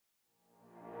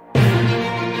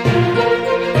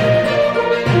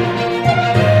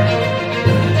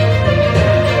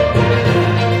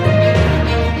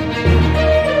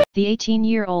The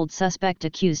 18-year-old suspect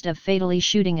accused of fatally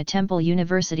shooting a Temple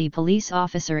University police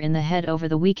officer in the head over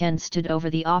the weekend stood over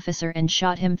the officer and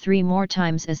shot him 3 more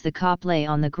times as the cop lay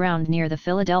on the ground near the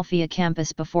Philadelphia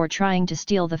campus before trying to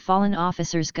steal the fallen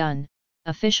officer's gun,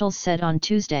 officials said on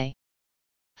Tuesday.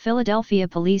 Philadelphia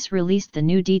police released the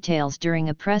new details during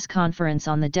a press conference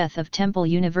on the death of Temple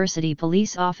University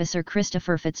police officer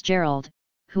Christopher Fitzgerald,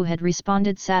 who had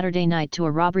responded Saturday night to a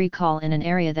robbery call in an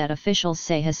area that officials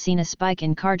say has seen a spike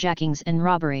in carjackings and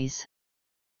robberies.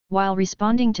 While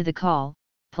responding to the call,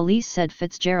 police said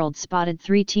Fitzgerald spotted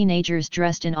 3 teenagers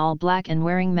dressed in all black and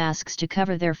wearing masks to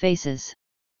cover their faces.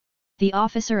 The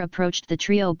officer approached the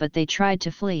trio but they tried to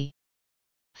flee.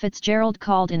 Fitzgerald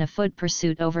called in a foot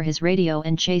pursuit over his radio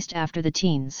and chased after the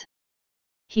teens.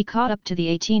 He caught up to the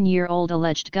 18-year-old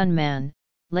alleged gunman,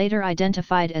 later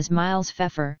identified as Miles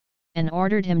Pfeffer, and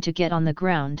ordered him to get on the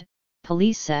ground,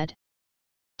 police said.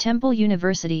 Temple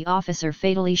University officer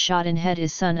fatally shot in head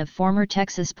is son of former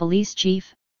Texas police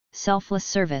chief, selfless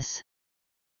service.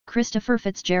 Christopher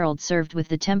Fitzgerald served with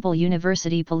the Temple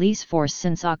University police force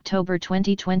since October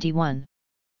 2021.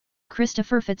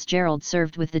 Christopher Fitzgerald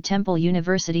served with the Temple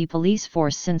University police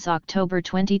force since October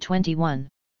 2021.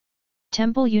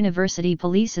 Temple University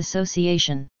Police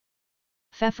Association.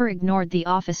 Pfeffer ignored the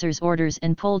officer's orders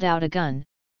and pulled out a gun,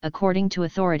 according to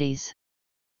authorities.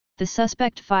 The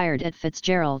suspect fired at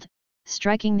Fitzgerald,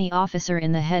 striking the officer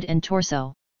in the head and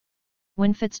torso.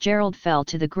 When Fitzgerald fell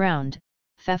to the ground,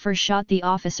 Pfeffer shot the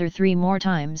officer 3 more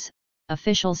times,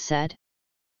 officials said.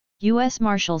 U.S.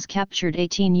 Marshals captured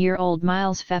 18-year-old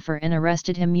Miles Pfeffer and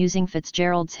arrested him using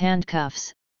Fitzgerald's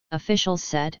handcuffs, officials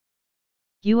said.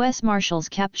 U.S. Marshals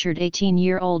captured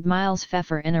 18-year-old Miles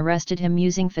Pfeffer and arrested him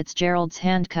using Fitzgerald's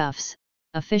handcuffs,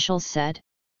 officials said.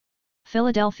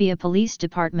 Philadelphia Police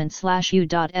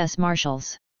Department/U.S.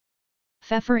 Marshals.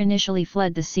 Pfeffer initially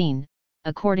fled the scene,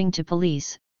 according to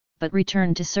police, but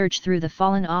returned to search through the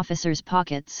fallen officer's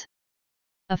pockets.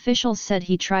 Officials said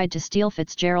he tried to steal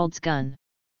Fitzgerald's gun.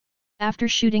 After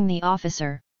shooting the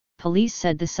officer, police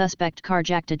said the suspect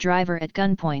carjacked a driver at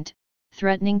gunpoint,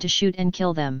 threatening to shoot and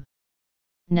kill them.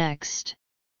 Next.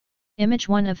 Image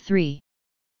 1 of 3.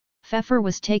 Pfeffer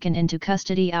was taken into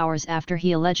custody hours after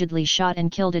he allegedly shot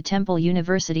and killed a Temple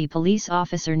University police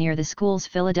officer near the school's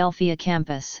Philadelphia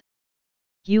campus.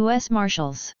 U.S.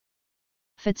 Marshals.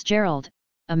 Fitzgerald,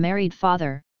 a married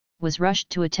father, was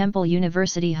rushed to a Temple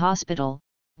University hospital,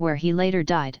 where he later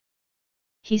died.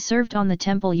 He served on the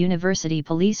Temple University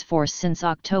police force since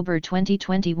October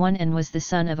 2021 and was the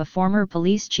son of a former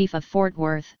police chief of Fort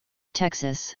Worth,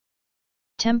 Texas.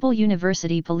 Temple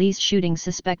University police shooting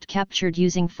suspect captured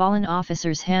using fallen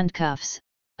officer's handcuffs,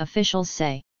 officials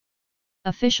say.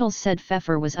 Officials said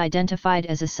Pfeffer was identified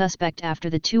as a suspect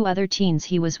after the 2 other teens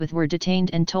he was with were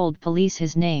detained and told police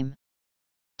his name.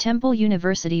 Temple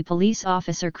University police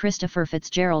officer Christopher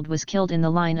Fitzgerald was killed in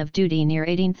the line of duty near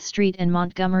 18th Street and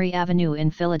Montgomery Avenue in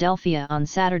Philadelphia on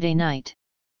Saturday night.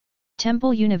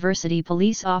 Temple University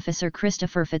police officer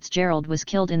Christopher Fitzgerald was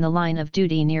killed in the line of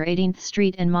duty near 18th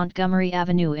Street and Montgomery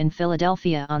Avenue in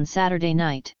Philadelphia on Saturday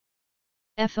night.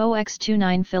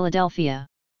 FOX29 Philadelphia.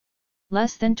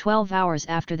 Less than 12 hours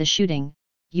after the shooting,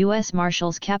 U.S.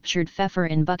 Marshals captured Pfeffer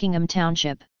in Buckingham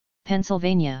Township,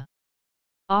 Pennsylvania.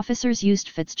 Officers used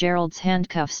Fitzgerald's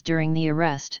handcuffs during the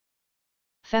arrest.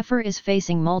 Pfeffer is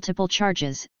facing multiple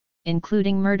charges,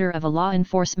 including murder of a law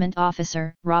enforcement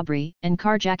officer, robbery, and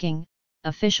carjacking,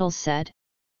 officials said.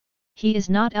 He is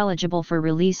not eligible for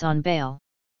release on bail.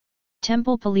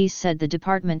 Temple Police said the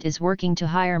department is working to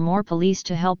hire more police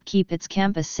to help keep its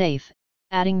campus safe,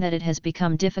 adding that it has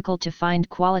become difficult to find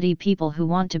quality people who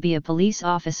want to be a police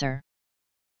officer.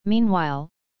 Meanwhile,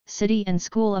 city and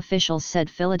school officials said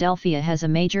Philadelphia has a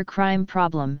major crime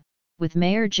problem, with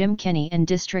Mayor Jim Kenney and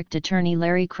District Attorney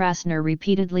Larry Krasner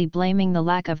repeatedly blaming the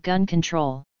lack of gun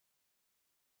control.